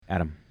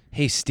Adam,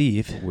 Hey,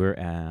 Steve. we're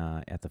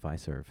at the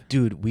Fiserv.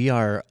 Dude, we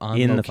are on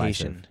In the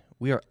location.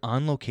 We are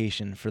on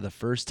location for the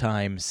first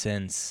time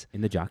since In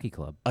the Jockey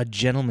Club. a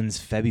gentleman's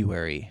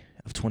February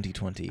of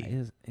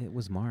 2020. It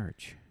was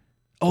March.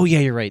 Oh, yeah,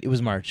 you're right. It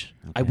was March.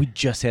 Okay. We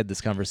just had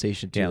this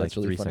conversation, too. Yeah, That's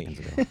like really 3 funny.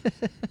 seconds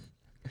ago.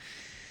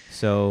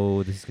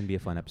 So this is going to be a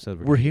fun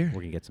episode. We're here.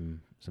 We're going to get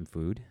some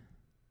food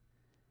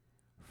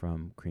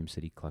from Cream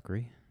City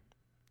Cluckery.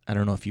 I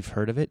don't know if you've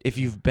heard of it. If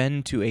you've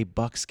been to a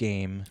Bucks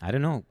game. I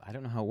don't know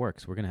how it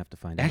works. We're going to have to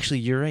find out. Actually,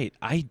 you're right.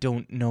 I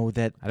don't know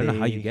that. I don't know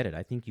how you get it.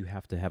 I think you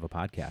have to have a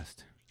podcast.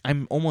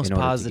 I'm almost in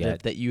order to positive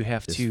get that you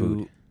have this to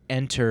food.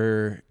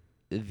 enter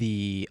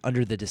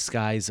under the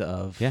disguise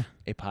of Yeah.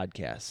 a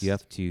podcast. You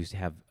have to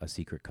have a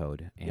secret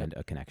code and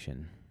a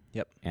connection.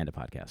 Yep. And a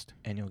podcast.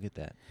 And you'll get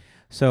that.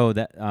 So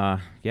that,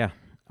 yeah.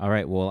 All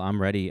right. Well, I'm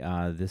ready.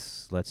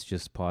 Let's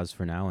just pause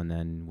for now, and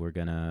then we're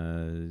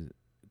gonna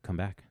come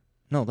back.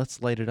 No,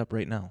 let's light it up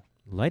right now.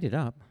 Light it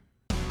up.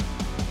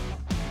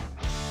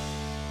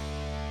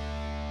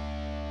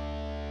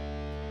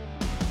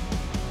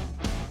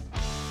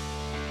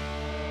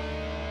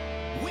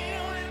 We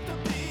don't have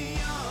to be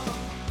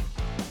young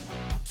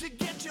to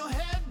get your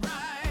head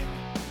right.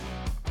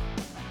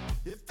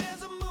 If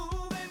there's a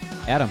move in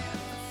your Adam.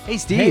 Hey,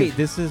 Steve.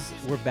 Hey,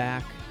 we're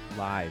back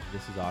live.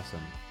 This is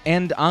awesome.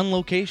 And on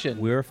location.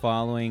 We're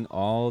following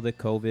all the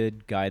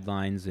COVID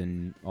guidelines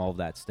and all of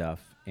that stuff,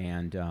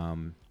 and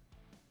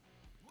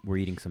we're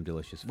eating some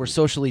delicious food. We're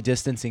socially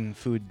distancing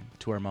food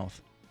to our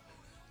mouth.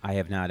 I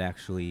have not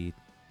actually.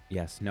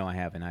 Yes, no, I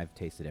haven't. I've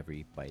tasted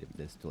every bite of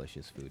this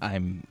delicious food.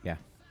 I'm Yeah.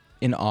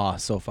 in awe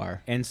so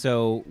far. And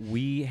so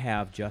we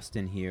have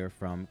Justin here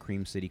from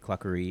Cream City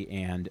Cluckery,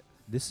 and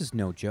this is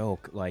no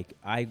joke. Like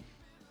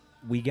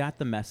we got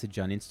the message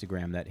on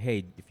Instagram that,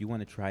 hey, if you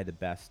want to try the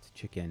best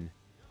chicken,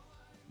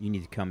 you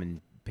need to come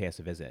and pay us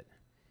a visit.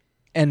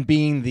 And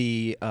being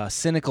the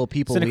cynical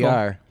people we Cynical.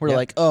 are, we're Yep.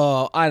 like,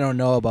 oh, I don't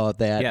know about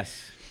that.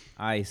 Yes,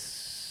 I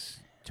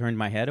turned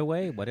my head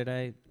away. What did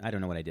I? I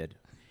don't know what I did.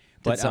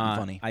 Did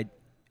something funny.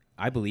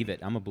 I believe it.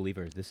 I'm a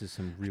believer. This is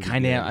some really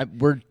Kind good-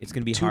 of. We're It's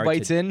going to be two hard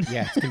bites to, in.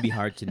 Yeah, it's going to be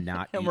hard to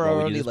not And eat we're while we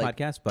already do this like,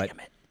 podcast, but damn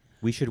it.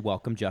 we should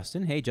welcome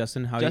Justin. Hey,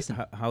 Justin,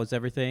 Justin. how's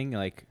everything?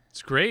 Like,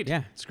 It's great.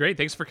 Yeah. It's great.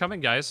 Thanks for coming,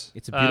 guys.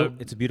 it's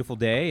a beautiful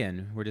day,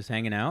 and we're just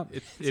hanging out.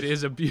 It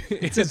is a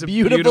a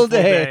beautiful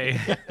day.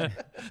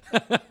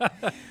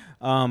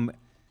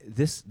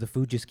 The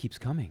food just keeps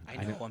coming.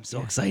 I know. I'm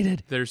so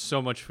excited. There's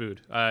so much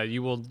food.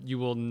 You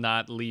will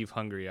not leave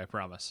hungry. I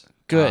promise.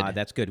 Good.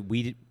 That's good.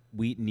 We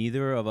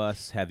neither of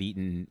us have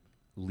eaten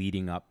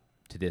leading up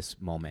to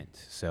this moment,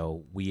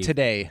 so we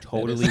Today,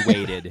 totally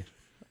waited.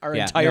 our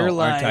Yeah, entire no,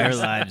 lives. Our entire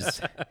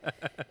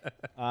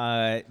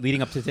lives.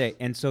 Leading up to today.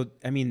 And so,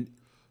 I mean,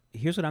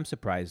 here's what I'm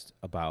surprised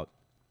about.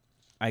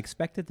 I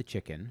expected the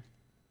chicken.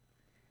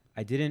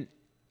 I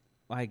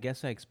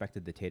guess I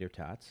expected the tater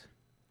tots.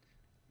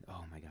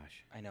 Oh, my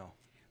gosh. I know.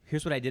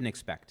 Here's what I didn't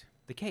expect.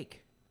 The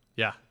cake.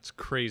 Yeah, it's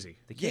crazy.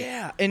 The cake.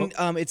 Yeah, and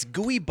it's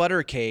gooey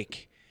butter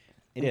cake.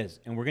 It is.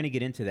 And we're going to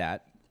get into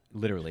that,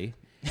 literally.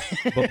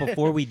 But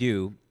before we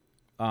do,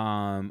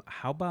 how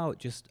about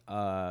just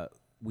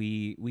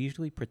we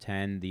usually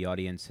pretend the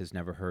audience has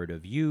never heard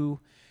of you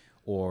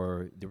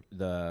or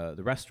the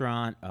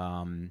restaurant,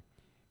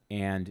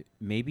 and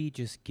maybe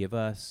just give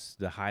us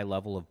the high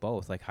level of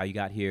both, like how you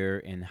got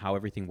here and how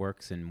everything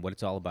works and what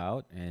it's all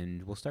about,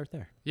 and we'll start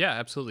there. Yeah,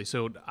 absolutely.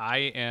 So I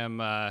am.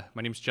 My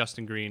name's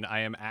Justin Green.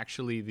 I am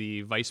actually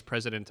the vice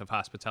president of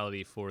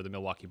hospitality for the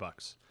Milwaukee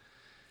Bucks.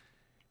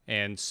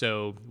 And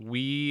so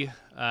we,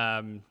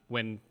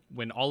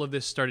 when all of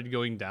this started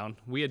going down,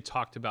 we had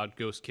talked about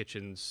ghost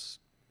kitchens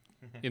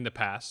in the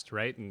past,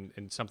 right?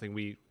 And something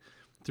we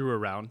threw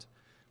around,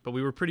 but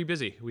we were pretty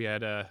busy. We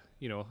had a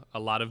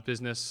lot of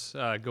business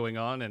going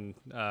on,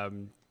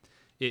 and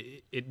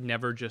it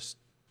never just,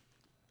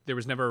 there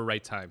was never a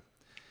right time.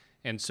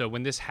 And so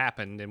when this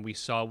happened and we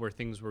saw where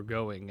things were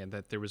going and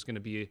that there was going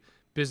to be a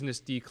business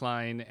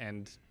decline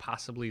and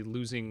possibly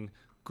losing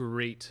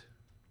great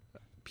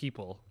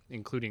people,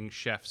 including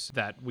chefs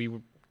that we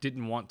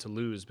didn't want to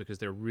lose because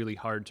they're really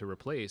hard to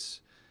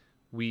replace,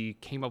 we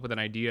came up with an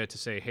idea to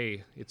say,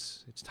 hey,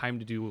 it's time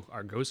to do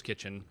our ghost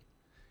kitchen.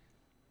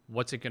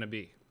 What's it going to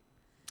be?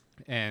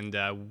 And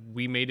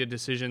we made a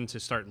decision to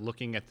start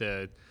looking at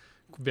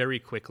very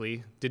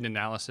quickly, did an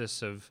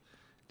analysis of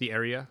the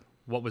area,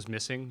 what was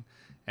missing,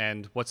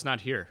 and what's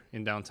not here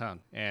in downtown.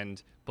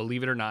 And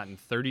believe it or not, in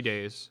 30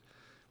 days,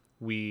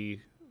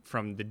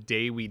 from the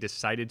day we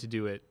decided to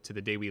do it to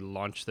the day we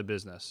launched the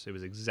business, it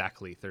was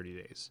exactly 30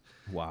 days.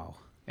 Wow.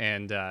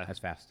 And That's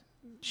fast.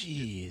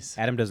 Jeez.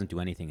 Adam doesn't do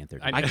anything in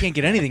 30 days. I can't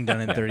get anything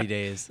done in 30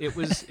 days. it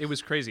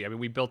was crazy. I mean,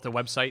 we built the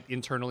website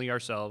internally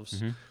ourselves.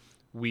 Mm-hmm.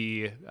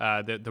 We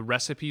the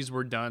recipes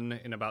were done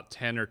in about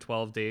 10 or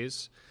 12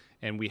 days,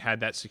 and we had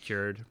that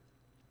secured.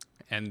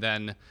 And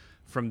then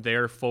from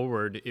there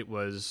forward, it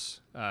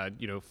was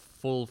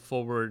full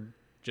forward,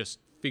 just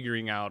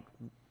figuring out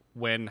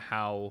when,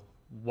 how,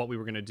 what we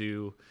were going to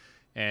do,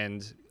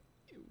 and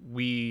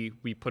we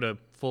put a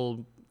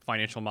full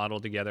financial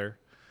model together.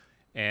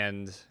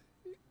 And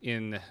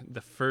in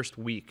the first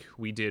week,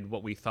 we did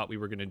what we thought we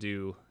were going to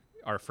do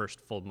our first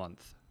full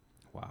month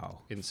Wow.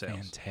 in sales.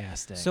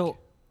 Fantastic. So,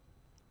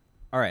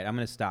 all right, I'm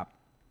going to stop.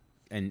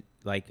 And,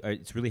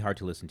 it's really hard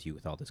to listen to you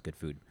with all this good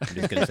food. I'm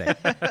just going to say.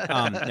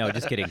 No,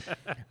 just kidding.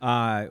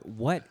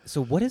 What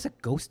is a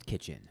ghost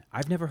kitchen?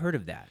 I've never heard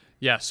of that.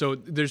 Yeah, so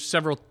there's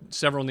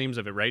several names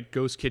of it, right?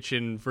 Ghost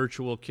kitchen,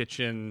 virtual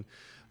kitchen.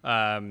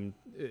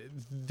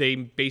 They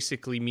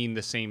basically mean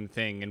the same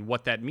thing. And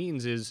what that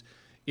means is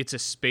it's a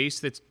space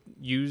that's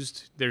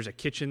used. There's a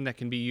kitchen that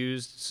can be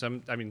used.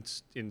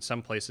 In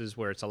some places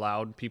where it's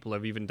allowed, people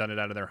have even done it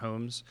out of their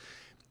homes.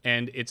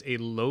 And it's a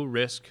low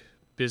risk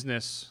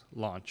business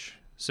launch.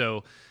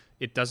 So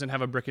it doesn't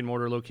have a brick and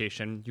mortar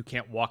location. You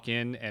can't walk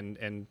in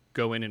and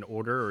go in and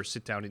order or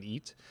sit down and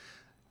eat.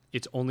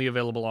 It's only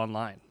available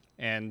online.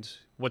 And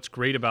what's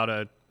great about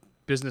a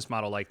business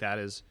model like that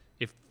is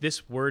if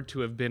this were to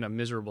have been a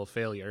miserable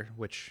failure,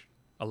 which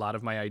a lot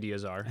of my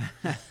ideas are,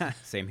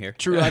 Same here.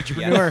 true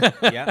entrepreneur.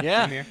 Yeah.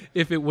 Same here.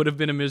 if it would have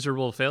been a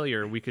miserable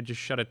failure, we could just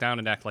shut it down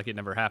and act like it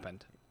never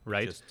happened,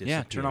 right? Just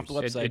Yeah, turn off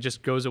the disappears. website. It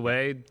just goes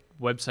away,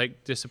 website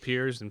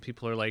disappears, and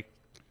people are like,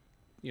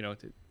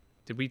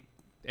 did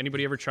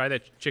anybody ever try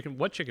that chicken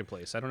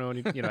place? I don't know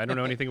I don't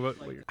know anything about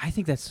what you're... I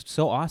think that's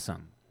so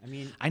awesome. I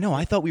mean, I know.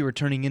 I thought we were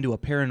turning into a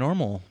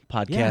paranormal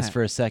podcast Yeah.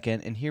 for a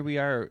second, and here we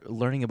are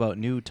learning about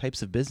new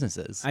types of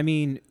businesses. I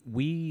mean,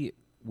 we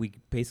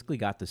basically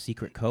got the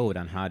secret code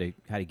on how to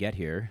get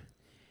here,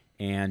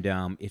 and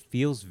it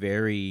feels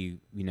very,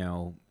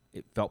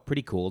 it felt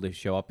pretty cool to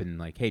show up and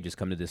like, hey, just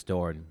come to this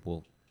door and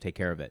we'll take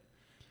care of it.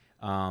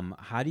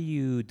 How do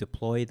you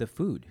deploy the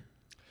food?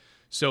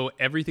 So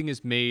everything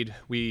is made.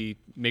 We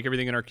make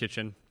everything in our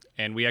kitchen,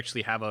 and we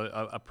actually have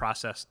a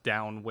process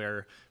down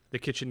where the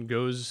kitchen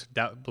goes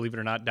down, believe it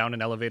or not, down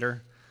an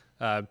elevator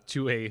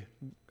to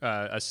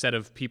a set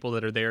of people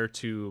that are there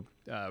to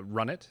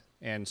run it.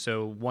 And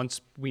so once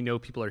we know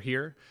people are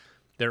here,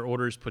 their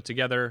orders put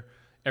together,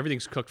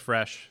 everything's cooked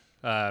fresh.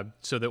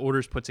 So the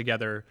orders put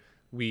together,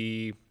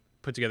 we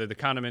put together the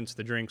condiments,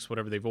 the drinks,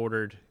 whatever they've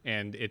ordered,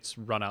 and it's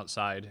run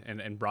outside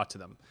and brought to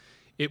them.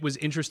 It was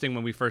interesting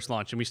when we first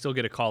launched, and we still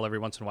get a call every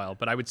once in a while,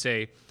 but I would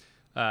say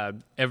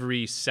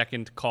every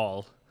second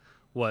call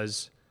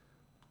was,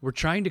 we're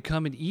trying to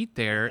come and eat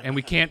there, and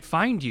we can't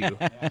find you.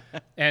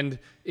 And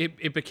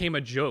it became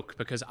a joke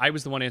because I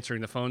was the one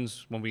answering the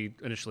phones when we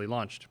initially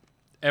launched.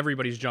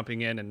 Everybody's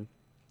jumping in, and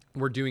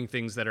we're doing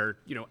things that are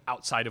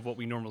outside of what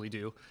we normally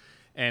do.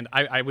 And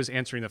I was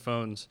answering the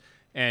phones,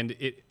 and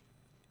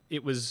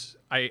it was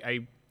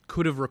I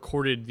could have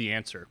recorded the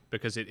answer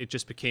because it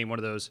just became one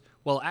of those,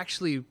 well,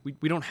 actually,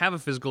 we don't have a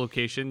physical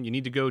location. You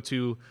need to go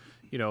to,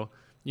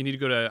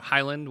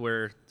 Highland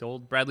where the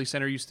old Bradley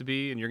Center used to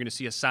be, and you're going to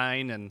see a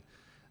sign. And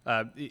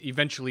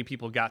eventually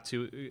people got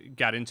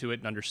into it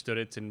and understood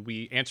it, and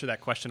we answer that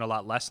question a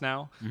lot less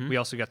now. Mm-hmm. We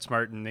also got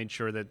smart and made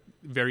sure that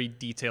very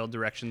detailed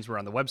directions were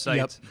on the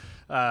website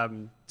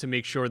to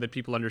make sure that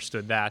people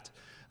understood that.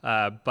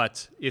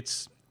 But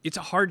it's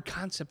a hard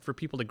concept for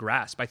people to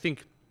grasp. I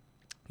think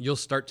you'll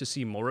start to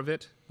see more of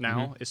it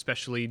now,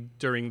 especially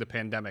during the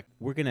pandemic.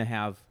 We're gonna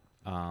have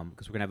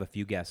because we're gonna have a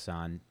few guests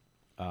on.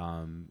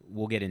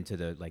 We'll get into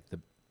the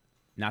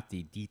not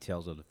the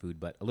details of the food,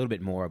 but a little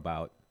bit more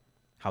about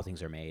how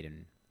things are made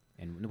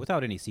and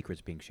without any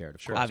secrets being shared.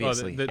 Of course.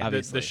 Obviously.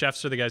 The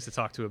chefs are the guys to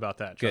talk to about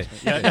that. Good.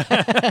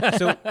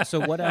 trust me. So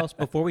what else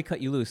before we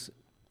cut you loose?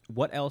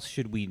 What else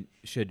should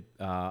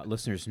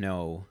listeners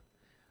know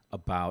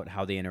about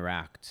how they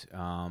interact?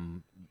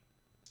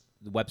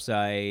 The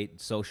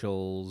website,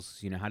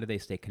 socials. How do they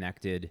stay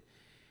connected?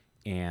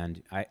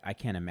 And I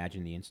can't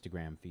imagine the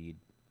Instagram feed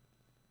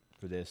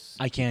for this.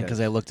 I can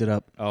because I looked it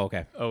up. Oh,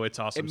 okay. Oh, it's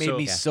awesome. It made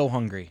me so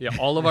hungry. Yeah,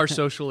 all of our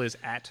social is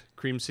at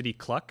Cream City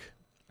Cluck.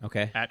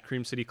 Okay. At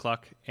Cream City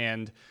Cluck,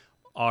 and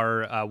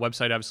our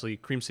website, obviously,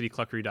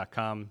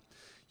 creamcitycluckery.com.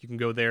 You can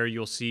go there.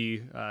 You'll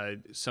see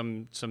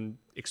some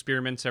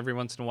experiments every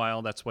once in a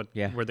while. That's where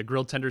the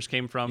grilled tenders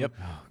came from. Yep.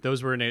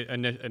 Those were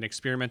an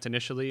experiment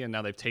initially, and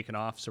now they've taken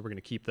off, so we're going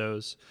to keep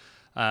those.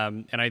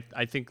 And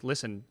I think,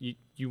 listen,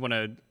 you want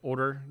to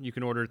order, you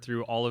can order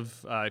through all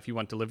of, if you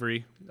want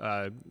delivery,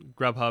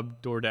 Grubhub,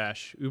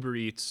 DoorDash, Uber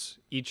Eats,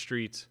 Eat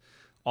Street,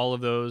 all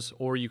of those,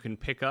 or you can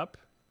pick up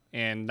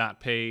and not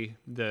pay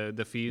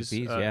the fees,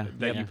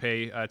 that you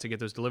pay to get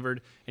those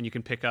delivered, and you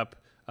can pick up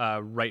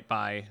right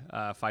by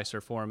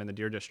Fiserv Forum in the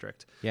Deer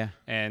District. Yeah.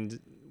 And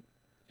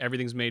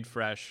everything's made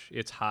fresh.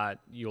 It's hot.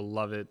 You'll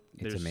love it.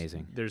 It's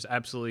amazing. There's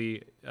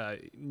absolutely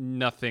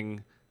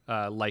nothing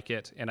like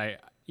it. And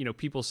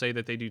people say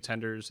that they do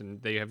tenders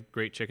and they have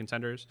great chicken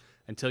tenders.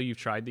 Until you've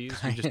tried these,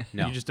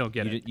 you just don't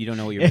get it. You don't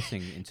know what you're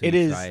missing until It you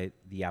is try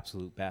the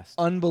absolute best.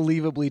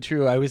 Unbelievably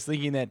true. I was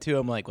thinking that too.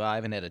 I'm like, well, I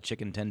haven't had a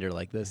chicken tender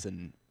like this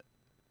in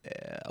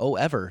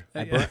ever.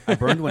 I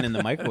burned one in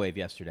the microwave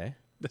yesterday.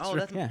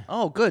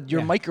 Oh, good.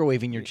 You're Yeah.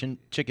 microwaving your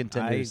chicken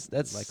tenders. I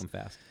like them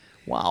fast.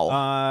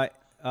 Wow.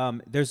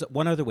 There's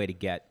one other way to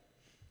get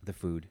the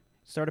food,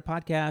 start a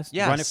podcast,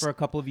 Yes. run it for a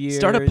couple of years.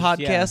 Start a yeah,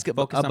 podcast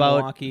focus on about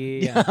Milwaukee.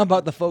 yeah,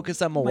 about the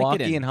focus on Might get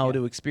Milwaukee in, and how yeah.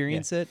 to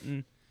experience it.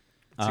 And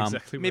That's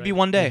exactly maybe right.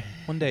 one day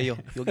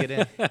you'll get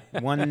in.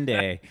 One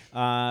day.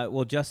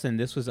 Well, Justin,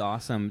 this was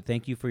awesome.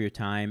 Thank you for your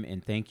time,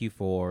 and thank you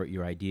for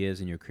your ideas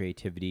and your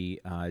creativity.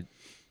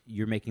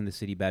 You're making the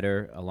city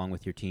better along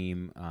with your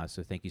team,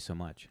 so thank you so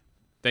much.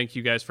 Thank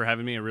you guys for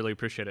having me. I really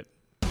appreciate it.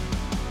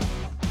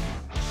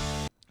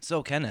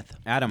 So Kenneth.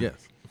 Adam,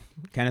 Yes.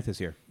 Kenneth is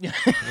here.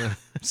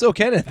 So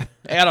Kenneth.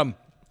 Adam.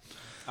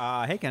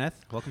 Hey, Kenneth.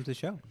 Welcome to the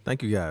show.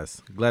 Thank you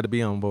guys. Glad to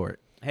be on board.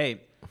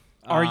 Hey.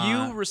 Are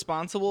you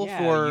responsible yeah,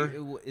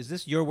 for is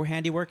this your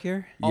handiwork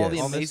here? all the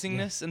Yes.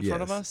 amazingness in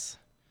front of Yes. us?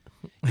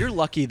 You're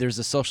lucky there's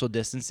a social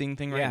distancing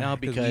thing right Yeah, now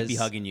 'cause we'd because be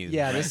hugging you,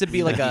 Yeah, right? this would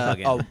be like We'd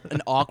be hugging.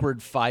 an awkward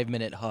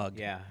 5-minute hug.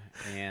 Yeah,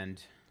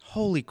 and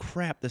Holy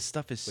crap, this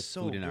stuff is with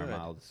so food in our good.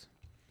 mouths.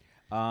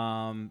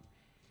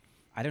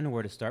 I don't know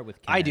where to start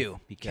with Kenneth. I do.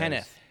 Because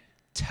Kenneth,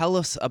 tell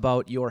us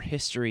about your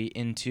history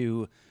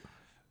into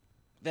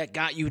that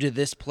got you to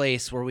this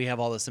place where we have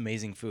all this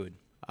amazing food.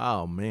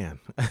 Oh man.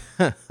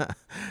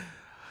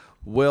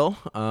 Well,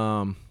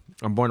 I'm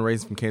born and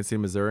raised from Kansas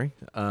City, Missouri.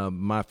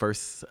 My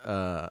first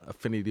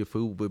affinity to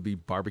food would be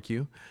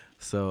barbecue.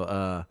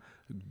 So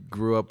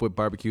grew up with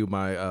barbecue.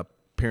 My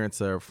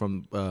parents are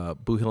from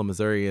Blue Hill,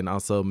 Missouri, and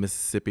also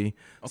Mississippi.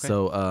 Okay.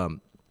 So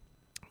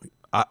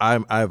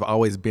I've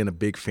always been a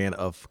big fan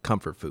of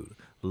comfort food,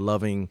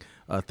 loving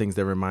things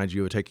that remind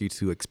you or take you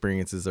to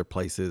experiences or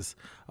places.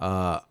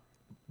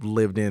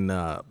 Lived in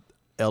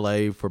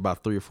LA for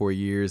about 3 or 4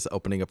 years,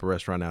 opening up a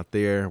restaurant out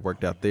there,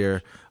 worked out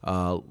there.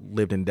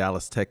 Lived in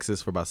Dallas,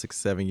 Texas for about 6 or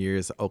 7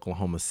 years,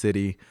 Oklahoma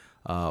City,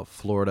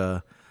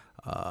 Florida,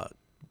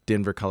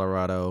 Denver,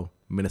 Colorado,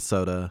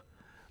 Minnesota,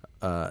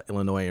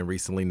 Illinois, and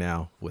recently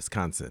now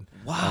Wisconsin.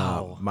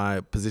 Wow.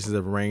 My positions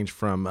have ranged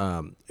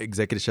from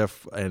executive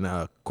chef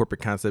and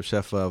corporate concept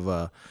chef of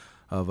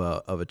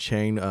a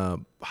chain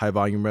high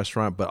volume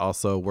restaurant, but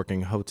also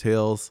working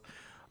hotels.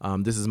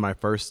 This is my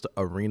first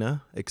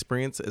arena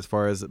experience as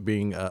far as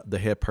being the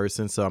head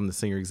person. So I'm the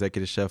senior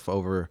executive chef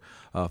over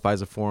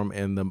Pfizer Forum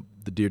and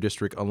the Deer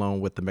District,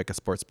 along with the Mecca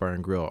Sports Bar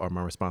and Grill, are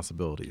my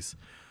responsibilities.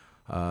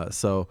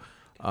 Lots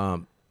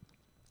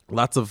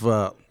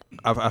of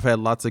I've had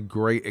lots of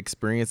great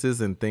experiences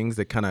and things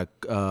that kind of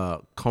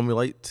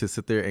culminate to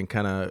sit there and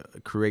kind of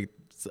curate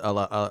a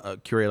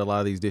lot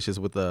of these dishes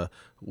with the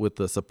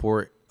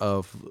support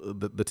of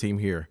the team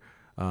here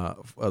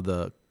of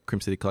the Cream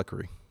City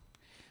Cluckery.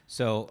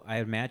 So I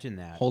imagine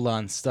that. Hold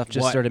on, stuff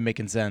just What? started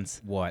making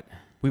sense. What?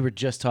 We were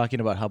just talking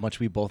about how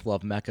much we both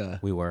love Mecca.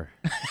 We were.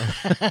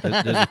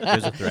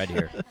 there's a thread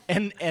here.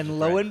 And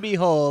lo and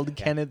behold,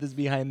 Kenneth is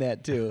behind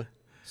that too.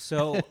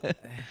 So,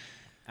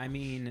 I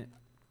mean,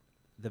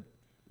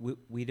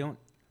 we don't.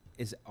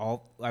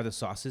 Are the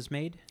sauces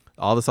made?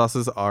 All the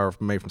sauces are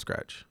made from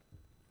scratch.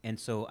 And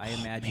so I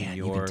imagine Man,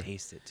 you your can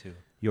taste it too.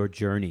 your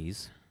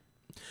journeys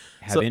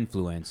have So-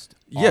 influenced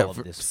all Yeah, of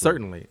this food.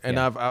 certainly. And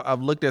Yeah.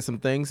 I've looked at some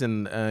things,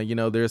 and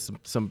there's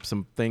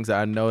some things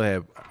that I know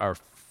that are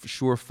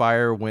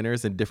surefire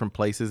winners in different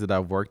places that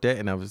I've worked at,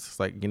 and I was just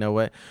like, you know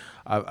what,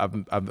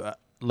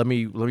 let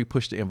me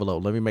push the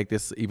envelope. Let me make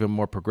this even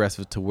more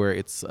progressive to where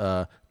it's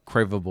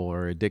craveable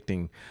or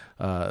addicting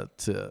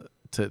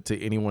to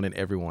anyone and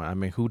everyone. I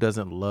mean, who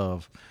doesn't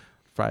love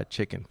fried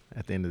chicken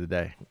at the end of the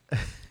day?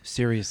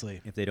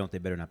 Seriously. If they don't, they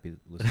better not be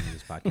listening to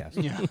this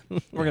podcast. Yeah.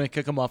 We're going to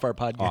kick him off our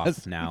podcast.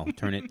 Off now.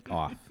 Turn it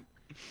off.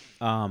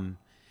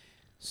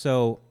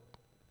 So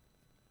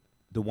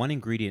the one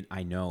ingredient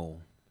I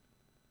know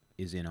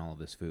is in all of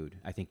this food.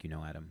 I think you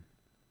know, Adam.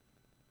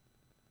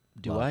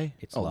 Do Love. I?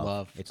 It's oh,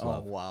 love. It's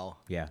love. Oh, wow.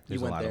 Yeah, You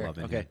there's a went lot there. of love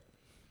in Okay. here.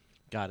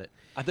 Got it.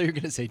 I thought you were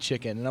going to say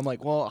chicken. And I'm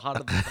like, well, how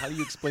do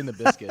you explain the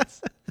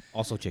biscuits?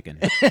 Also chicken.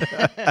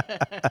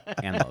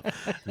 And love.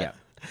 Yeah.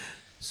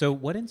 So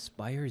what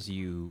inspires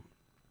you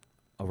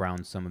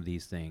around some of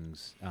these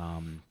things?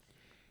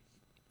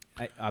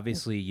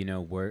 Obviously,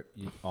 where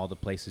all the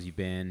places you've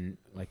been,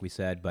 like we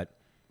said, but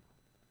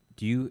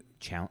do you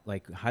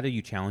how do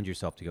you challenge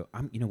yourself to go,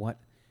 you know what?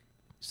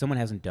 Someone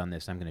hasn't done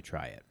this. I'm going to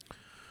try it.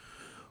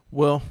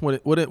 Well,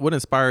 what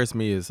inspires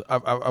me is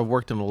I've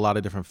worked in a lot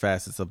of different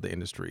facets of the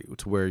industry,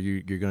 to where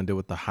you're going to deal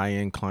with the high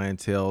end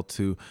clientele,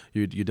 to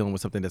you're dealing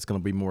with something that's going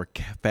to be more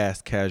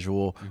fast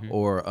casual,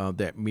 or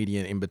that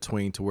median in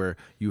between, to where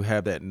you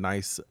have that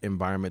nice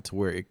environment to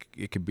where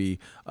it could be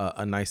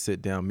a nice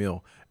sit down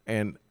meal.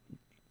 And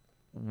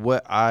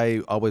what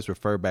I always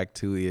refer back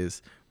to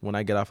is, when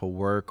I get off of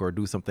work or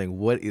do something,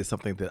 what is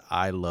something that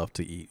I love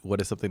to eat?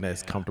 What is something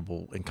that's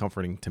comfortable and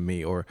comforting to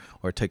me, or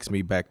takes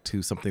me back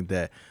to something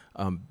that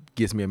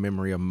gives me a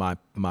memory of my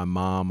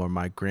mom or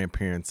my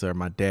grandparents or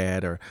my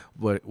dad, or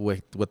what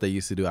they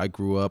used to do. I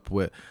grew up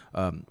with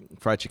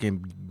fried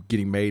chicken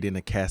getting made in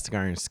a cast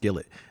iron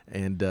skillet,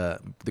 and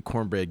the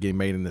cornbread getting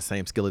made in the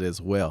same skillet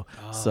as well.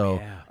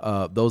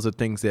 Those are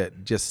things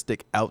that just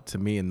stick out to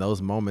me in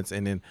those moments.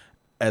 And then,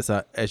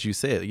 as you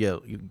said,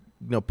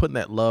 putting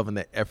that love and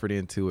that effort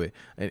into it,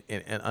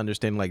 and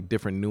understanding like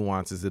different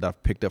nuances that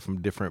I've picked up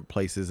from different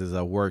places as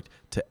I worked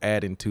to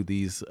add into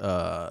these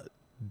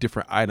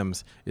different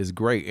items is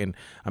great. And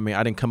I mean,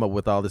 I didn't come up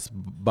with all this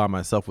by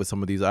myself with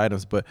some of these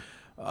items, but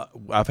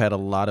I've had a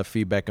lot of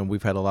feedback, and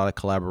we've had a lot of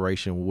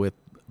collaboration with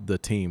the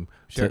team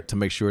to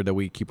make sure that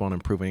we keep on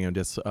improving and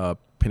just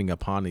pinning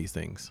upon these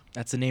things.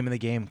 That's the name of the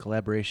game,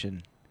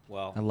 collaboration.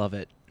 Well, I love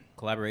it.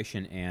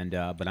 collaboration, and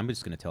but I'm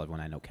just going to tell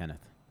everyone I know Kenneth.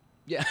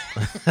 Yeah.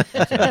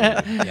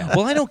 Yeah.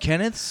 Well, I know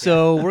Kenneth,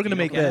 so we're gonna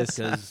make this.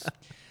 because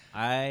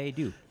I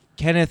do.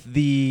 Kenneth,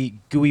 the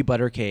gooey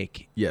butter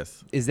cake.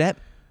 Yes. Is that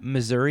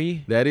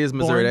Missouri? That is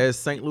Missouri. born? That is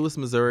St. Louis,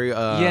 Missouri.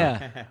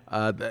 Yeah.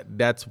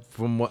 That's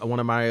from one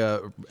of my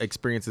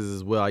experiences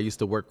as well. I used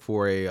to work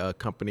for a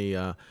company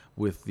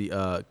with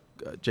the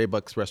J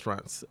Buck's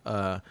restaurants,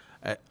 and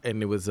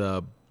it was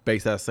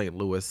based out of St.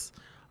 Louis,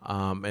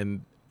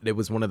 and it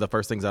was one of the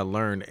first things I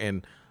learned.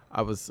 And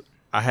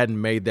I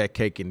hadn't made that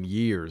cake in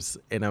years,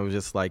 and I was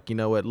just like, you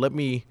know what? Let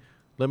me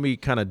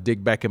kind of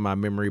dig back in my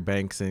memory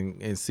banks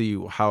and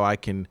see how I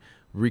can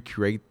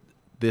recreate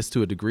this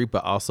to a degree,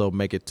 but also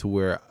make it to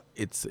where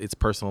it's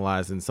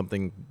personalized and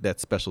something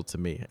that's special to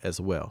me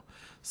as well.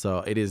 So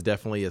it is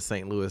definitely a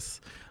St. Louis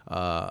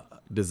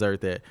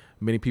dessert that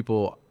many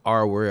people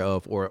are aware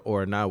of or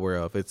are not aware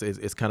of.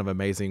 It's kind of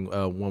amazing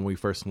when we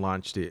first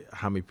launched it,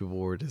 how many people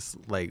were just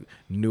like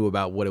knew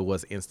about what it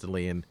was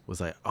instantly and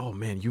was like, oh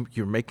man,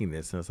 you're making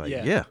this. And it's like,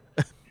 yeah.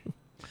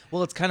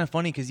 Well, it's kind of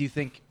funny because you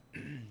think,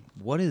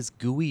 what is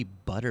gooey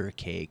butter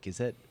cake? Is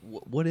that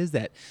what is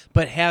that?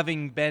 But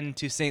having been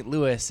to St.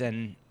 Louis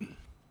and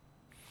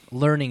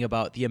learning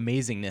about the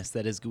amazingness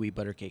that is gooey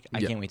butter cake, I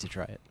Yeah. can't wait to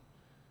try it.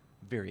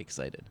 Very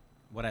excited.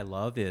 What I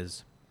love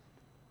is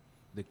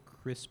the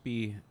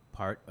crispy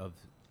part of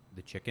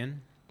the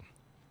chicken,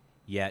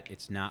 yet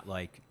it's not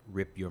like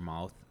rip your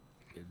mouth,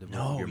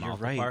 No, your you're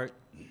mouth right. apart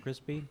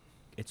crispy.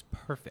 It's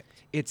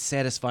perfect. It's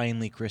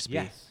satisfyingly crispy.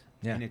 Yes.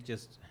 Yeah. And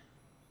it's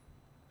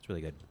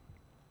really good.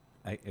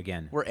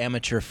 Again, We're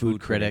amateur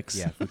food critics.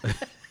 Yeah, food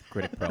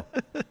critic pro.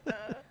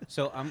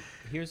 So I'm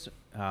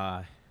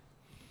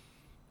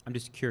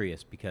just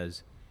curious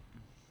because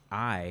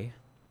I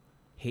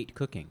hate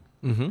cooking.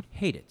 Mm-hmm.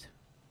 Hate it.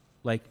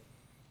 Like,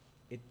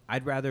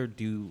 I'd rather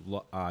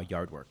do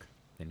yard work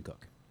than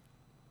cook.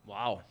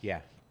 Wow. Yeah,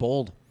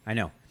 Bold. I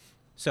know.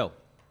 So,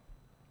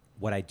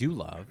 what I do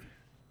love,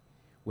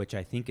 which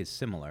I think is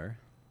similar,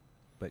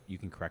 but you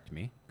can correct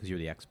me because you're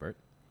the expert,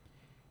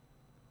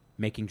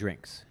 making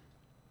drinks,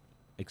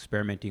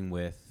 experimenting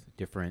with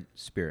different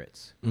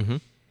spirits. Mm-hmm.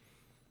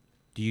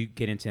 Do you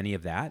get into any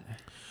of that?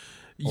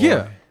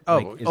 Yeah.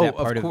 Or, is that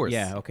part of course.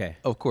 Yeah. Okay.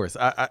 Of course.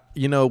 I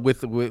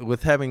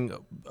with having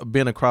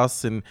been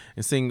across and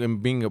seeing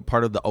and being a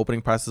part of the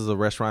opening process of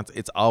restaurants,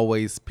 it's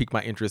always piqued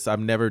my interest. I've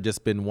never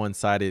just been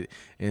one-sided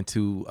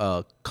into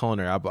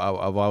culinary. I've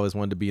always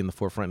wanted to be in the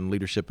forefront and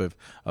leadership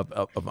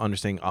of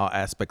understanding all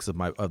aspects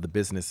of the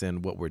business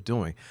and what we're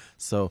doing.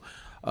 So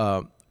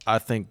I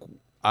think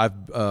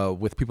I've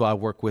with people I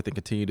work with and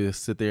continue to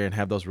sit there and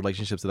have those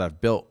relationships that I've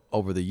built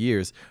over the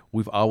years,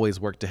 we've always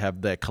worked to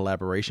have that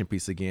collaboration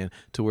piece again,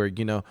 to where,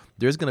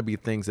 there's going to be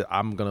things that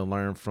I'm going to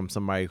learn from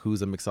somebody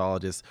who's a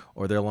mixologist,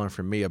 or they'll learn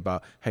from me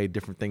about, hey,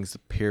 different things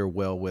pair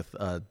well with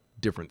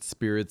different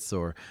spirits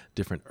or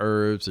different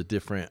herbs or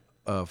different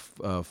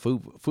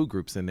food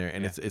groups in there.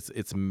 And Yeah.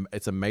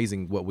 it's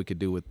amazing what we could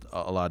do with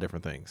a lot of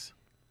different things.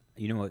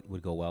 You know what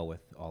would go well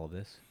with all of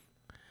this?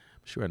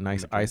 Sure, a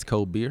nice ice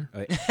cold beer.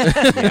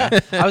 Yeah.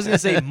 I was going to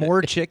say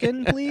more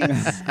chicken, please.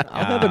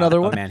 I'll have another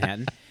a one.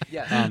 Manhattan.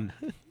 Yeah.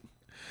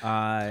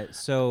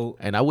 So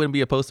And I wouldn't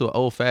be opposed to an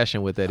old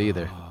fashioned with that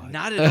either.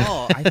 Not at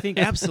all. I think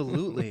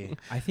Absolutely.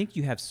 I think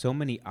you have so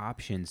many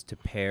options to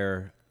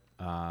pair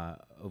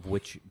of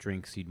which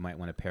drinks you might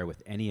want to pair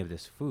with any of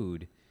this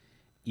food,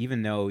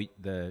 even though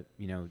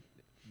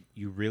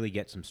you really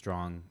get some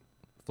strong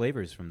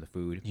flavors from the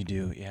food. You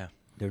do, yeah.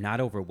 They're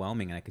not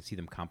overwhelming, and I could see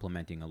them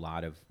complementing a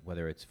lot of,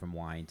 whether it's from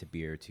wine to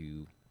beer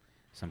to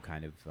some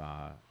kind of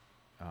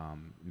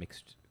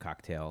mixed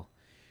cocktail.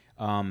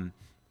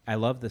 I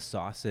love the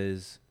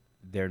sauces.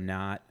 They're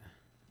not,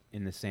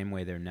 in the same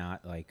way, they're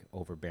not like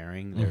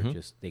overbearing.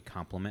 They're they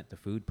complement the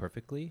food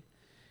perfectly.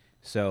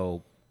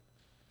 So,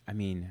 I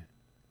mean,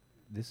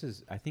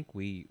 I think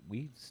we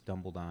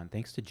stumbled on,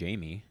 thanks to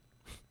Jamie,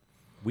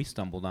 we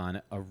stumbled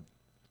on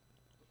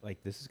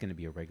this is going to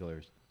be a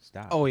regular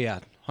stop. Oh, yeah,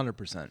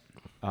 100%.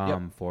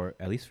 Yep. For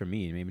at least for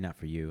me, maybe not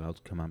for you. I'll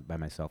come on by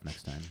myself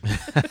next time.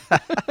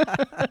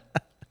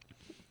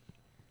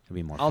 It'll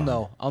be more. I'll fun.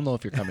 know. I'll know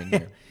if you're coming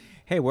here.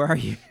 Hey, where are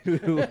you?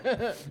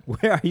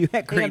 Where are you at?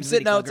 Hey, Cream I'm City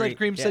sitting outside Cluckery?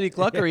 Cream Yeah. City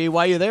Cluckery.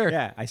 Why are you there?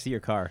 Yeah, I see your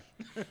car.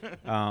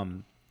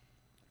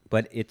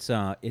 But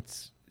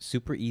it's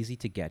super easy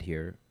to get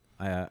here.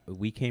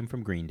 We came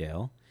from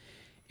Greendale,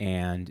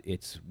 and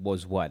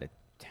was what, a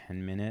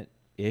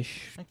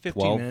 10-minute-ish, Like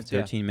 15 12, minutes,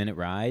 yeah. 13-minute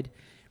ride,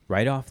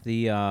 right off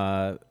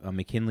the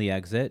McKinley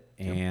exit,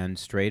 and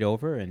straight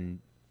over, and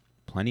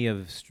plenty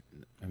of.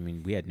 I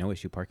mean, we had no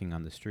issue parking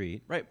on the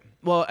street. Right.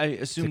 Well, I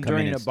assume come in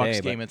during a and Bucks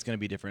stay, but- game it's going to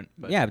be different.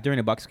 But Yeah, during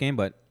a Bucks game,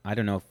 but I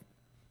don't know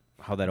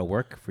how that'll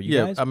work for you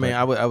Yeah, guys. I mean,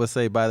 but- I would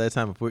say by that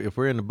time, if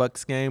we're in the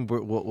Bucks game,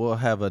 we'll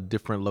have a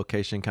different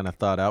location kind of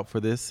thought out for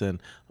this.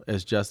 And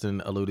as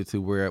Justin alluded to,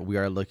 we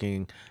are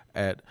looking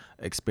at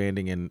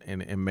expanding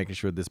and making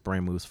sure this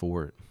brand moves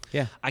forward.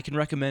 yeah. I can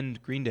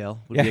recommend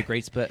Greendale. Would Yeah. be a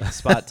great spot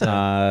to.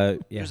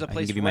 Yeah, There's a I can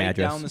place give you my right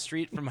address. down the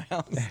street from my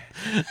house.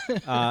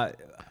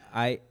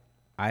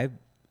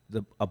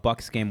 A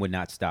Bucks game would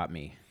not stop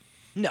me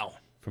No,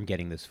 from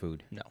getting this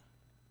food no.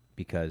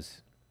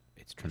 because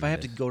it's If tremendous. I have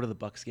to go to the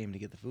Bucks game to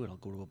get the food, I'll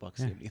go to a Bucks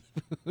game to get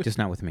the food. just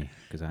not with me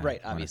because I Right,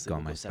 want to obviously, go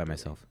we'll go by separately.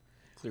 myself.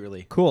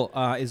 Clearly. Cool.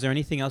 Is there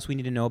anything else we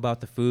need to know about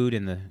the food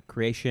and the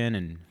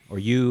creation or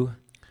you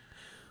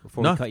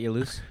before No. we cut you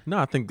loose? No,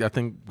 I think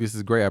this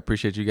is great. I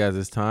appreciate you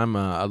guys' time.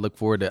 I look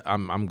forward to.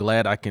 I'm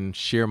glad I can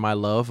share my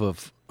love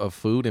of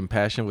food and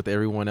passion with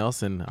everyone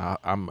else, and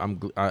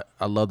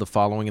I love the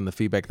following and the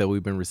feedback that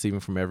we've been receiving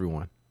from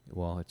everyone.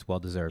 Well, it's well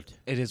deserved.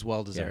 It is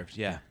well deserved.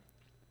 Yeah.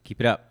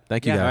 Keep it up.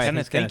 Thank you Yeah, guys.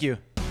 Kenneth, Thanks, thank you.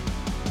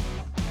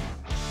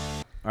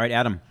 All right,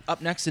 Adam.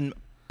 Up next, and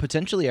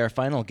potentially our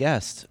final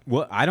guest.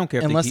 Well, I don't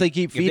care if Unless they they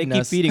keep, keep if feeding they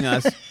keep us. feeding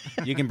us.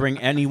 You can bring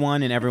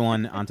anyone and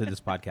everyone onto this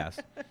podcast.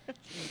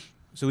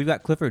 So we've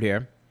got Clifford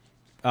here.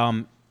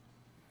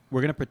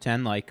 We're gonna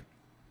pretend like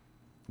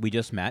we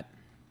just met,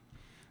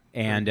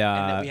 and and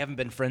that we haven't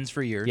been friends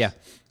for years.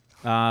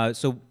 yeah.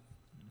 So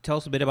tell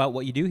us a bit about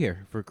what you do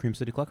here for Cream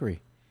City Cluckery,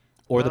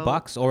 or the Well-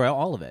 Bucks, or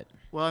all of it.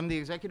 Well, I'm the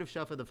executive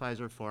chef of the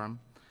Pfizer Forum.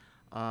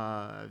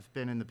 I've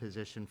been in the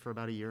position for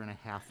about a year and a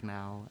half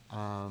now.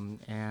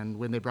 And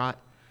when they brought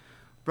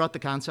the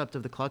concept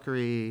of the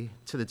Cluckery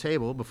to the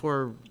table,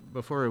 before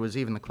it was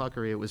even the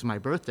Cluckery, it was my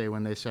birthday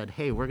when they said,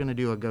 "Hey, we're going to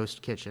do a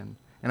ghost kitchen."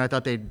 And I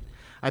thought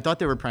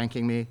they were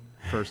pranking me,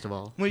 first of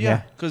all. Well, Yeah.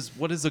 yeah, because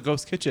what is a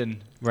ghost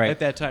kitchen Right. at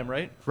that time,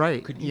 right?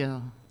 Right.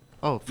 Yeah.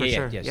 Oh, for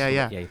sure. yes,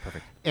 Yeah.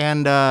 perfect.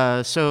 And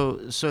so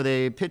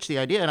they pitched the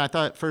idea, and I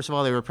thought, first of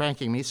all, they were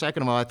pranking me.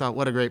 Second of all, I thought,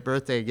 what a great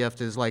birthday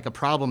gift is like a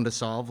problem to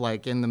solve,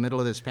 like in the middle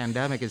of this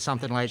pandemic, is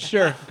something like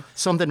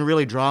something to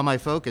really draw my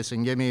focus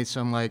and give me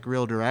some like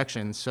real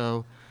direction.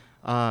 So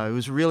it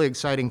was a really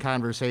exciting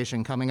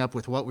conversation coming up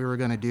with what we were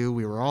going to do.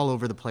 We were all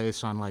over the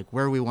place on like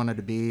where we wanted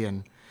to be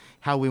and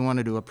how we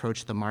wanted to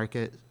approach the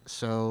market.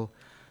 So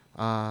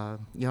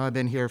I've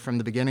been here from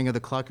the beginning of the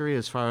Cluckery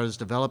as far as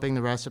developing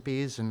the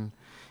recipes, and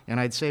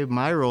I'd say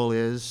my role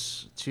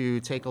is to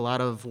take a lot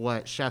of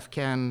what Chef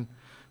Ken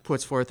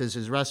puts forth as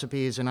his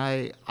recipes, and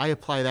I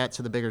apply that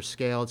to the bigger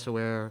scale to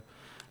where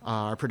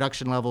our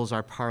production levels,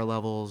 our par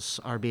levels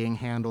are being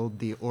handled,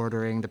 the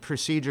ordering, the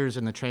procedures,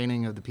 and the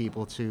training of the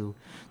people to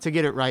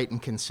get it right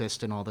and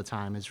consistent all the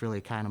time is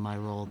really kind of my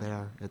role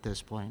there at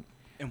this point.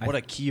 And what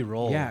a key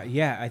role.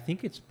 Yeah. I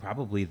think it's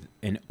probably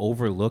an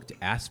overlooked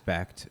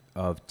aspect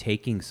of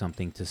taking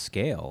something to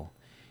scale,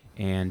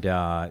 and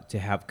to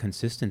have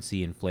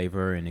consistency in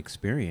flavor and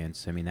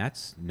experience. I mean,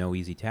 that's no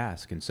easy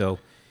task. And so,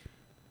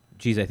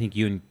 geez, I think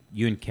you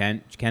and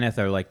Kenneth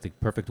are like the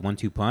perfect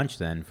 1-2 punch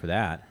then for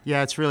that.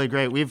 Yeah, it's really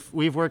great.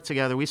 We've worked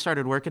together. We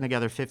started working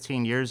together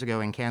 15 years ago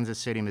in Kansas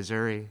City,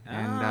 Missouri,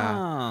 and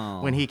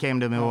Oh. when he came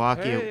to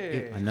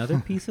Milwaukee, Another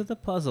piece of the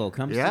puzzle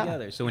comes Yeah.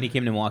 together. So when he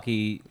came to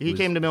Milwaukee, he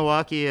came to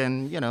Milwaukee,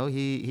 and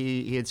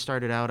he had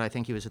started out. I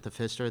think he was at the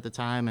Pfister at the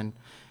time,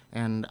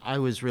 and I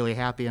was really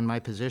happy in my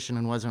position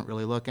and wasn't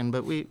really looking.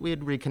 But we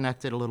had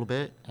reconnected a little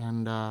bit,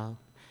 and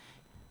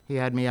he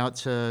had me out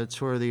to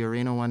tour the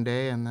arena one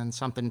day, and then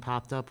something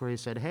popped up where he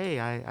said, "Hey,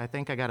 I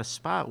think I got a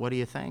spot. What do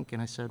you think?"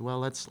 And I said, "Well,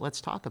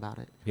 let's talk about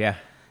it." Yeah.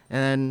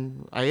 And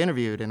then I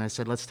interviewed, and I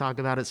said, "Let's talk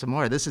about it some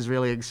more. This is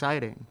really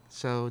exciting."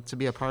 So to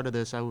be a part of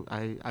this,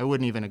 I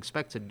wouldn't even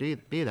expect to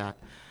be that.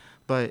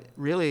 But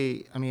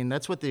really, I mean,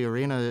 that's what the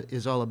arena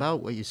is all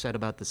about. What you said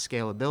about the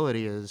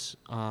scalability is,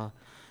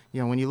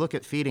 when you look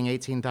at feeding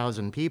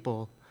 18,000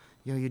 people,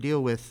 you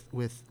deal with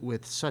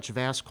such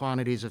vast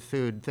quantities of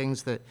food,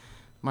 things that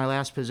my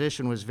last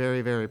position was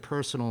very, very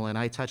personal, and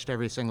I touched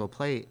every single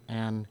plate.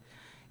 And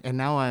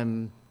now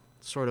I'm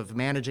sort of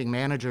managing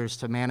managers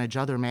to manage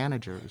other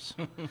managers.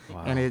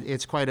 And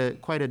it's quite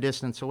a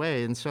distance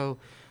away. And so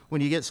when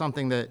you get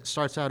something that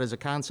starts out as a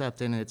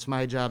concept, and it's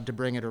my job to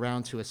bring it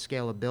around to a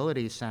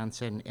scalability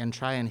sense and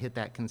try and hit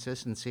that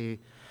consistency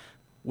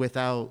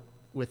without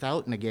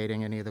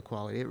negating any of the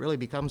quality, it really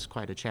becomes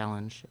quite a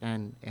challenge.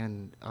 And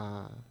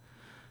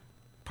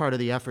part of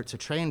the effort to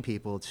train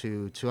people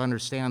to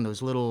understand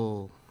those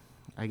little,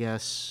 I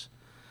guess,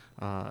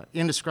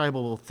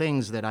 indescribable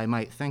things that I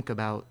might think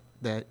about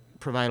that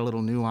provide a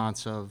little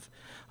nuance of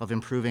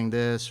improving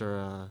this,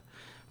 or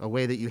a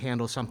way that you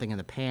handle something in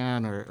the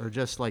pan, or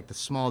just like the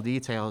small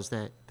details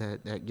that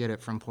get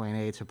it from point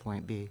A to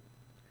point B.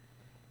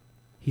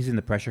 He's in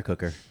the pressure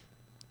cooker.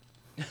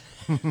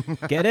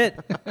 Get it?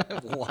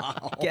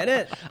 Wow. Get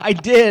it? I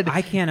did.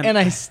 I can't And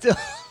I still.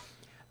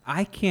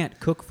 I can't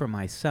cook for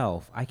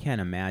myself. I can't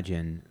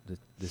imagine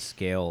the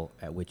scale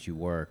at which you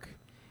work.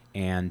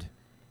 And,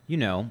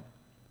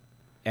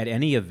 at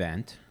any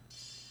event,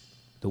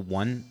 the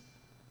one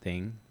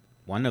thing,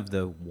 one of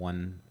the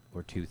one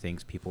or two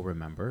things people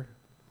remember,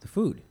 the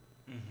food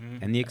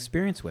and the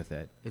experience with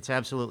it. It's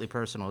absolutely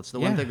personal. It's the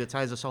Yeah. one thing that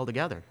ties us all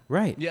together.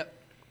 Right. Yep.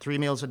 3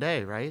 meals a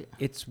day, right?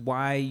 It's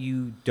why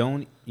you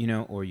don't,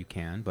 or you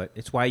can, but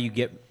it's why you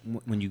get,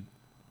 when you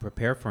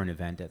prepare for an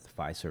event at the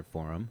Fiserv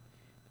Forum,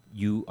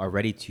 you are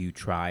ready to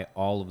try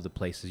all of the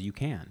places you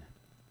can.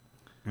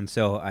 And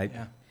so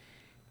I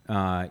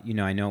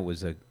know it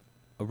was a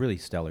really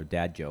stellar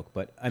dad joke,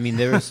 but I mean,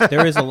 there is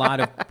a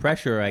lot of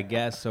pressure, I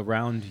guess,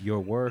 around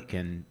your work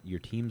and your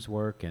team's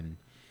work, and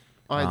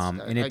I I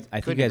think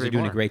you couldn't guys are agree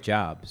doing more. a great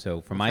job.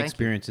 So from Well, my thank you.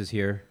 experiences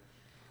here,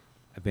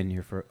 I've been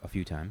here for a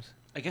few times.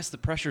 I guess the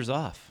pressure's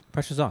off.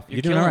 Pressure's off. You're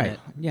You're doing all killing right.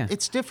 it. Yeah,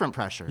 It's different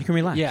pressure. you can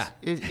relax. Yeah.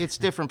 It's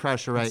different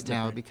pressure right It's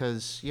now different.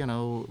 because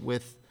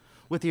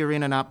with the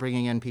arena not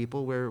bringing in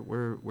people,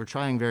 we're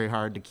trying very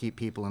hard to keep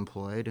people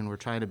employed, and we're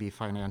trying to be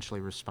financially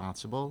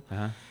responsible.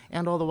 Uh-huh.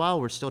 And all the while,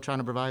 we're still trying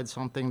to provide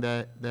something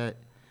that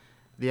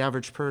the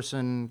average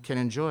person can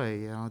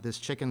enjoy. This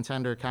chicken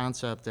tender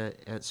concept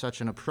at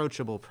such an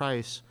approachable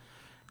price.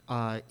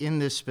 In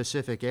this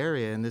specific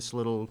area, in this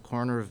little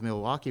corner of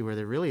Milwaukee, where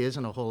there really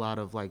isn't a whole lot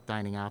of like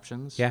dining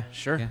options. Yeah,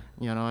 Sure.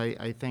 yeah.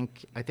 I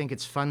think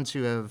it's fun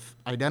to have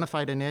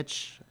identified a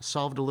niche,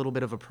 solved a little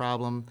bit of a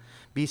problem,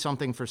 be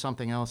something for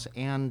something else,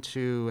 and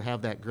to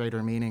have that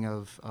greater meaning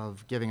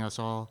of giving us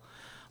all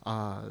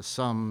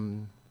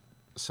some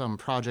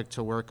project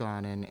to work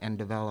on and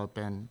develop,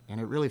 and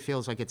it really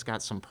feels like it's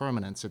got some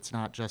permanence. It's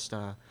not just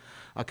a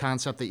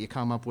concept that you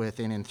come up with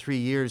and in 3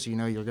 years you're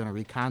going to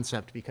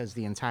reconcept because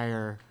the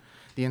entire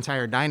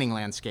dining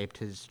landscape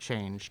has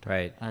changed.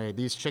 Right.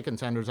 These chicken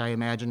tenders, I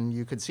imagine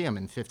you could see them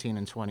in 15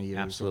 and 20 years.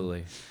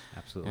 Absolutely.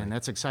 Absolutely. And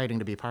that's exciting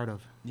to be part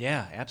of.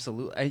 Yeah,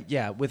 absolutely.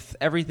 With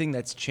everything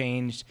that's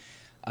changed,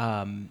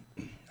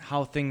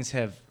 how things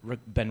have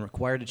been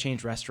required to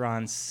change,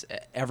 restaurants,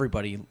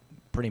 everybody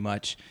pretty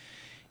much,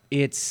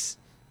 it's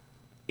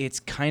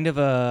kind of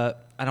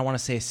I don't want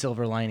to say a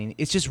silver lining.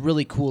 It's just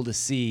really cool to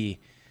see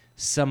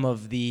some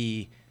of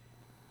the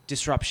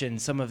disruption,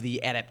 some of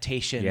the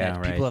adaptation Yeah, that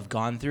right. people have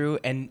gone through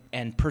and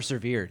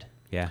persevered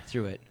Yeah.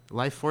 through it.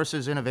 Life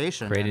forces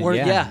innovation. Created- Or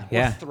Yeah, or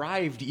yeah.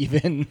 thrived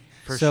even.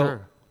 For So-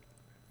 sure.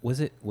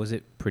 Was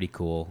it pretty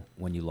cool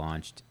when you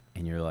launched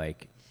and you're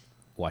like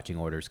watching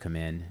orders come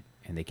in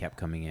and they kept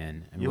coming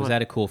in? I mean, was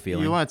that a cool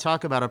feeling? You want to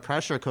talk about a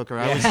pressure cooker?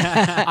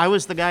 I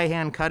was the guy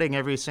hand cutting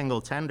every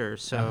single tender.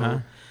 So Uh-huh.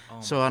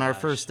 so on our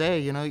first day,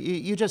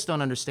 you just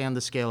don't understand the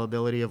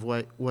scalability of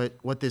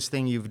what this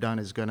thing you've done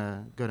is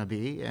gonna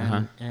be,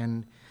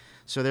 and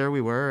so there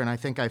we were, and I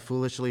think I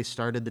foolishly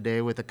started the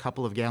day with a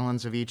couple of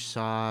gallons of each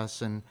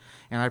sauce, and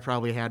I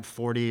probably had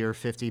 40 or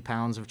 50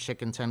 pounds of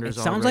chicken tenders. It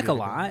all sounds ready like a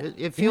to go. lot.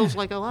 It feels Yeah.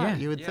 like a lot. Yeah.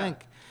 You would Yeah. think.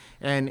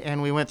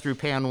 And we went through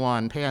pan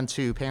 1, pan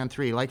 2, pan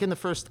 3, like in the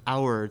first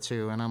hour or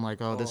two, and I'm like,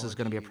 oh, this is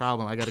going to be a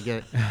problem. I got to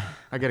get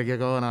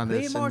going on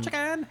this. Need more and,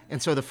 chicken.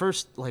 and so the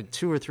first like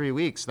 2 or 3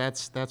 weeks,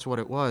 that's what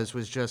it was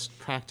just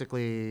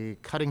practically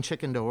cutting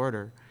chicken to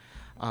order.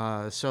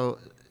 So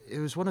it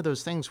was one of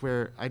those things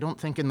where I don't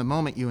think in the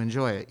moment you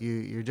enjoy it.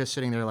 You're just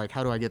sitting there like,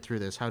 how do I get through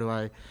this? How do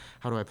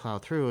I plow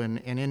through? And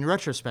in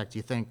retrospect,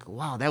 you think,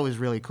 wow, that was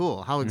really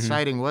cool. How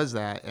exciting was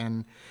that?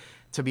 And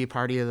to be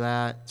party of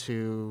that,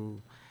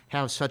 to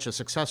have such a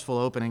successful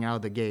opening out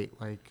of the gate.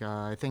 Like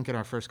I think in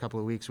our first couple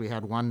of weeks, we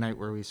had one night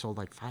where we sold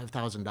like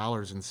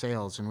 $5,000 in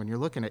sales. And when you're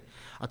looking at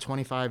a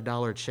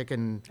 $25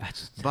 chicken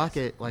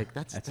bucket, like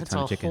that's a a ton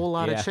of chicken. whole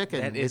lot Yeah. of chicken.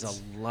 That is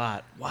It's- a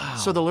lot. Wow.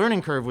 so the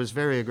learning curve was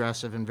very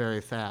aggressive and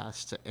very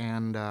fast,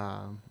 and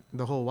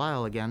the whole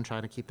while again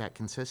trying to keep that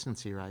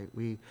consistency right.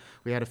 We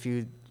had a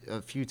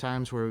few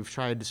times where we've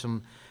tried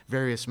some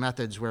various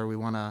methods where we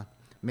want to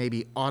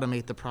maybe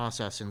automate the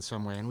process in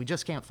some way, and we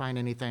just can't find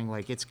anything.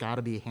 Like it's got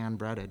to be hand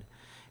breaded,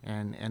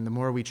 and the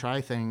more we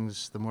try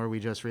things, the more we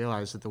just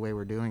realize that the way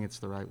we're doing it's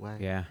the right way.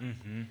 Yeah.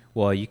 Mm-hmm.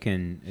 Well, you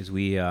can, as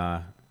we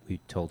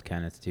told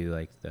Kenneth too,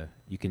 like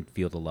you can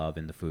feel the love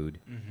in the food,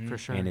 For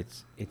sure. and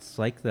it's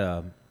like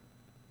the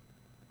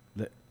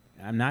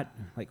I'm not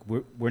like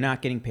we're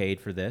not getting paid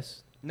for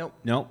this. Nope.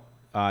 Nope.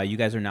 You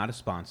guys are not a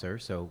sponsor,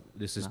 so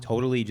this is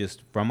totally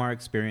just from our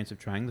experience of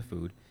trying the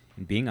food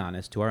and being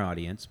honest to our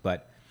audience.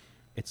 But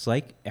it's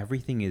like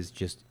everything is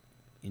just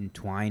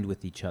entwined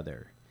with each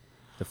other.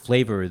 The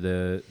flavor,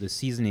 the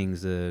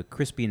seasonings, the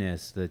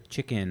crispiness, the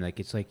chicken, like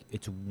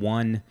it's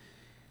one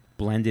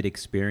blended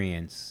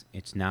experience.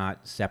 It's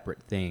not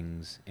separate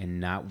things and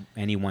not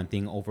any one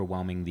thing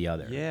overwhelming the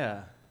other.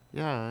 Yeah.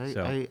 Yeah,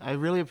 So- I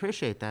really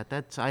appreciate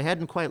that. I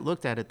hadn't quite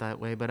looked at it that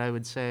way, but I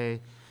would say,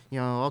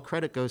 all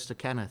credit goes to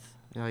Kenneth.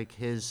 Like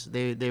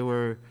they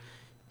were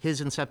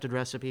his incepted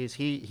recipes.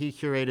 He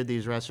curated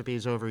these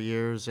recipes over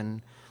years,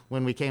 and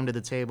when we came to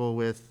the table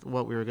with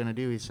what we were going to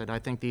do, he said, "I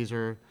think these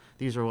are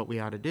what we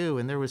ought to do."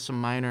 And there was some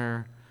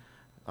minor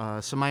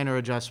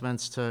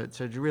adjustments to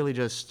really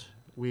just.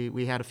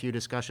 We had a few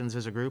discussions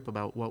as a group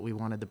about what we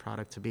wanted the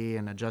product to be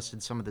and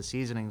adjusted some of the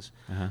seasonings.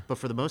 Uh-huh. But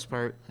for the most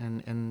part,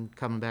 and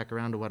coming back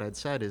around to what I'd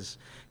said, is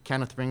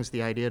Kenneth brings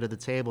the idea to the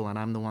table, and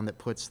I'm the one that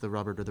puts the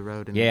rubber to the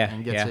road and, Yeah,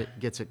 and yeah.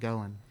 gets it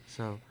going.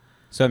 So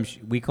So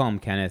we call him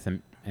Kenneth,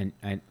 and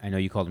I know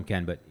you called him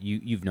Ken, but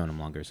you've known him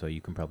longer, so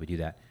you can probably do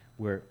that.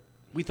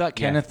 We thought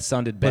Yeah. Kenneth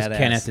sounded Plus badass.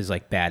 Kenneth is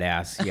like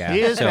badass. Yeah, He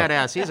is So-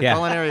 badass. He's a yeah.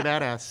 culinary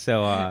badass.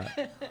 So,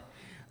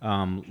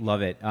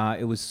 love it.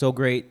 It was so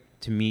great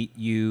to meet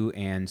you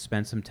and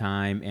spend some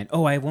time. And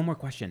I have one more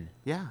question.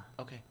 Yeah.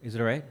 Okay. Is it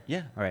all right?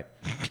 Yeah. All right.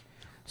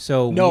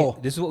 So No.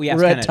 this is what we asked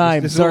We're at Kenneth.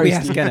 time. This is what we Sorry,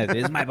 asked Steve. Kenneth.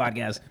 This is my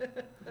podcast.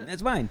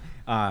 That's fine.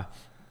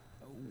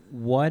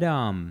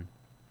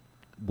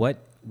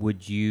 What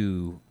would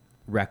you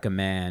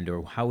recommend, or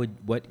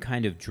what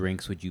kind of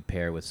drinks would you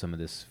pair with some of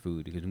this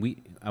food? Because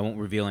I won't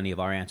reveal any of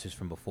our answers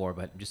from before,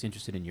 but I'm just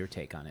interested in your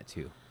take on it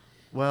too.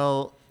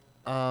 Well,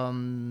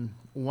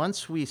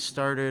 once we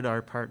started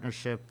our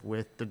partnership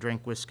with the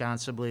Drink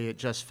Wisconsibly, it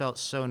just felt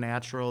so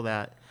natural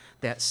that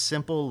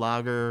simple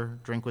lager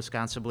Drink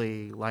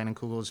Wisconsibly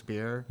Leinenkugel's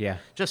beer Yeah.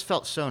 just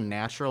felt so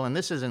natural. And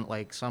this isn't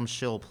like some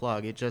shill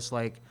plug. It just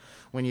like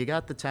when you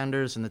got the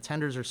tenders, and the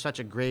tenders are such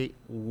a great,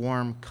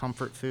 warm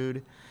comfort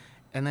food.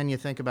 And then you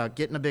think about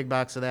getting a big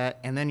box of that,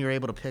 and then you're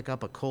able to pick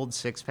up a cold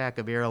 6-pack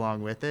of beer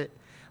along with it.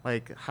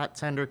 Like hot,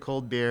 tender,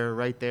 cold beer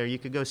right there. You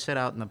could go sit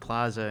out in the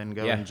plaza and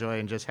go Yeah. enjoy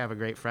and just have a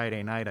great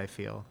Friday night, I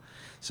feel.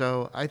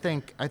 So I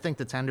think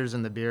the tenders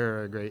and the beer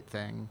are a great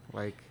thing.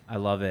 Like, I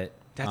love it.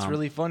 That's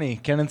really funny.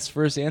 Kenneth's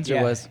first answer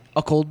yeah. was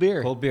a cold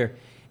beer. cold beer.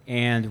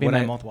 And Made what my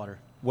I mouth water.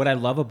 what I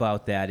love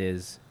about that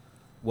is,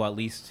 well, at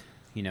least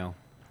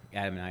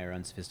Adam and I are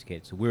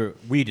unsophisticated, so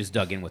we just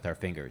dug in with our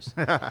fingers.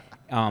 But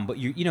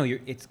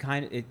it's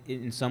kind of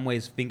in some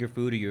ways finger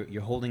food, or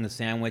you're holding the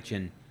sandwich,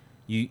 and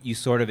you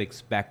sort of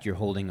expect you're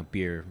holding a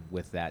beer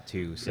with that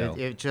too. So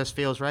it just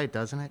feels right,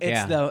 doesn't it?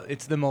 Yeah.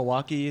 It's the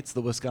Milwaukee, it's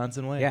the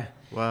Wisconsin way. yeah,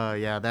 Well,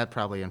 yeah, that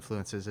probably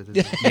influences it.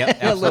 As well. yep,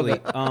 absolutely.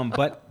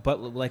 But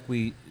like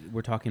we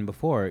were talking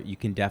before, you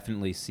can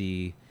definitely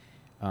see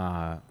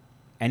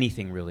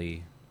anything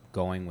really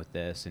going with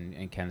this,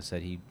 and Ken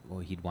said he'd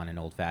want an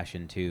old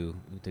fashioned too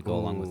to go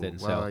along with it.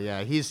 And Well, so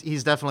yeah,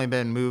 he's definitely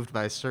been moved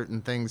by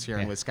certain things here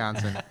in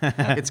Wisconsin.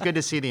 It's good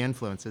to see the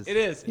influences. It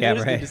is. Yeah, it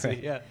is right, good to right.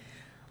 see. Yeah.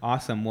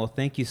 awesome. Well,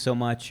 thank you so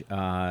much.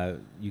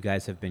 You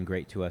guys have been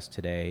great to us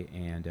today,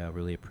 and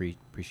really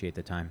appreciate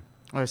the time.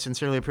 I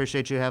sincerely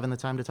appreciate you having the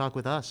time to talk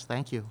with us.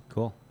 Thank you.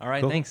 Cool. All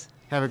right, Cool. thanks.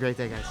 Have a great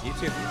day, guys. You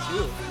too.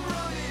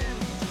 Running